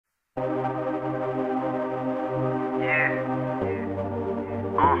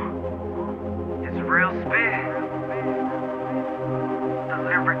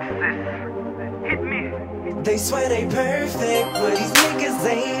They swear they perfect, but these niggas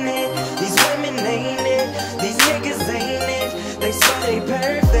ain't it. These women ain't it. These niggas ain't it. They swear they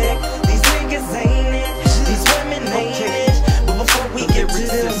perfect. These niggas ain't it. These women ain't it. But before we get to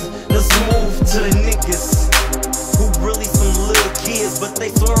them, let's move to the niggas who really some little kids, but they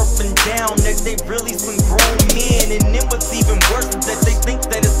swear up and down that they really some grown men. And then what's even worse is that they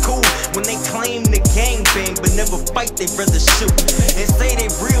think that it's cool when they claim the gangbang, but never fight, they rather shoot. And say they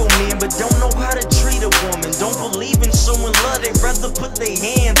real men, but don't know how to treat a woman. Don't believe in showing love, they rather put their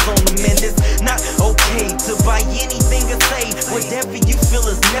hands on them. And it's not okay to buy anything or say whatever you feel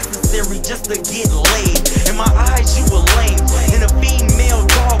is necessary just to get laid. In my eyes, you a lame and a female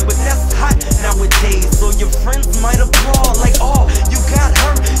dog, but that's hot nowadays. So your friends might applaud like, oh, you got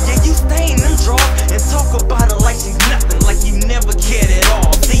her, yeah, you stay in them drawers, and talk about her like she's nothing, like you never cared at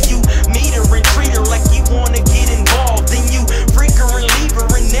all. See, you meet her and treat her like you wanna get involved, then you freak her and leave her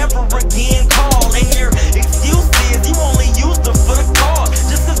and never again call. And your excuse is you only used her for the cause.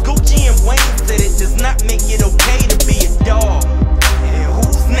 Just cause Gucci and Wayne said it does not make it okay to be a dog. And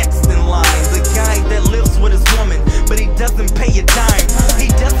who's next in line? The guy that lives with his woman, but he doesn't pay a dime. He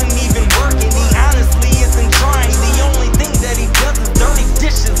doesn't even work and he honestly isn't trying. The only thing that he does is dirty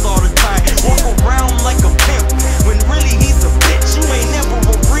dishes all the time. Walk around like a pimp when really he's a bitch. You ain't never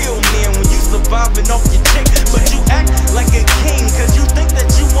a real man when you surviving off your chick, but you act like a king cause you think that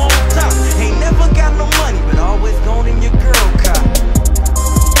you on top. Ain't never got no money, but always gone in your girl cop.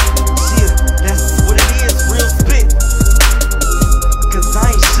 Yeah, that's what it is, real spit. Cause I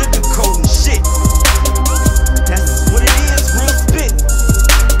ain't sugarcoating shit. That's what it is, real spit.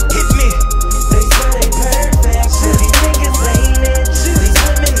 Hit me. They swear they perfect, but these niggas ain't it. These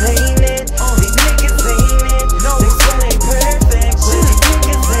women ain't it. These niggas ain't it. They swear they perfect, but these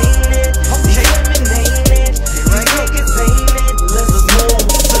niggas ain't it. These women ain't it. These niggas ain't it. Let's move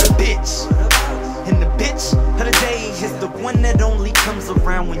to the bitch. And the bitch of the day is the one that only comes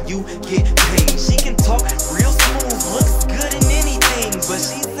around when you get paid. She can talk real smooth, looks good in anything, but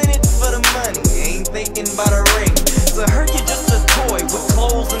she's in it for the money, ain't thinking about a ring. To her you're just a toy with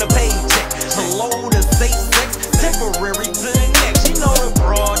clothes and a paycheck. Hello to safe sex, temporary to the next. She know the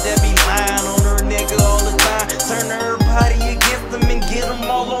broad that be lying on her nigga all the time. Turn her body against them and get them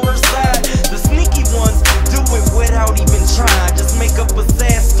all on her side. The sneaky ones do it without even trying. Just make up a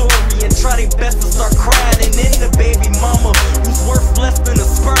sad story and try their best to start crying. And then the baby mama who's worth less than a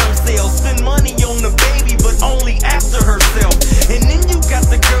sperm cell spend money on the baby but only after herself. And then you got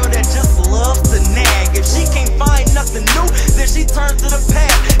the girl that just loves to nag. If she can't find nothing new, then she turns to the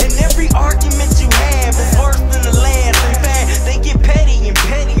past. And every argument you have is worse than the last. In fact, they get petty and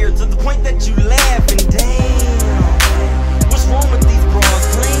pettier to the point that you laugh and damn, what's wrong with these bras?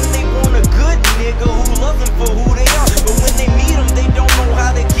 Claim they want a good nigga who loves them for who they are, but when they meet them, they don't know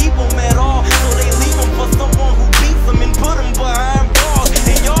how to keep them at all. So they leave them for someone who beats them and put them behind bars.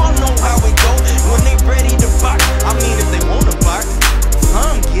 And y'all know how it go when they ready to box. I mean, if they want to box,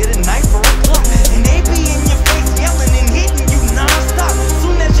 some get a knife or a clock, and they be in your face yelling and hitting you non-stop.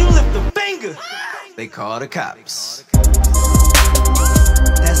 Soon as you lift a finger, they call the cops.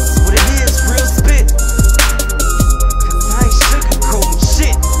 That's what it is, real spit. Cause I ain't sugarcoating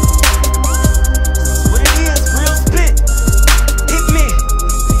shit. That's what it is, real spit. Hit me.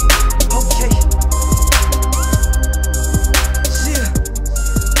 Okay. Yeah.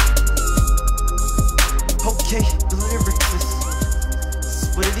 Okay, the lyricist.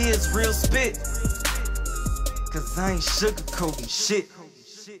 That's what it is, real spit. Cause I ain't sugarcoating shit.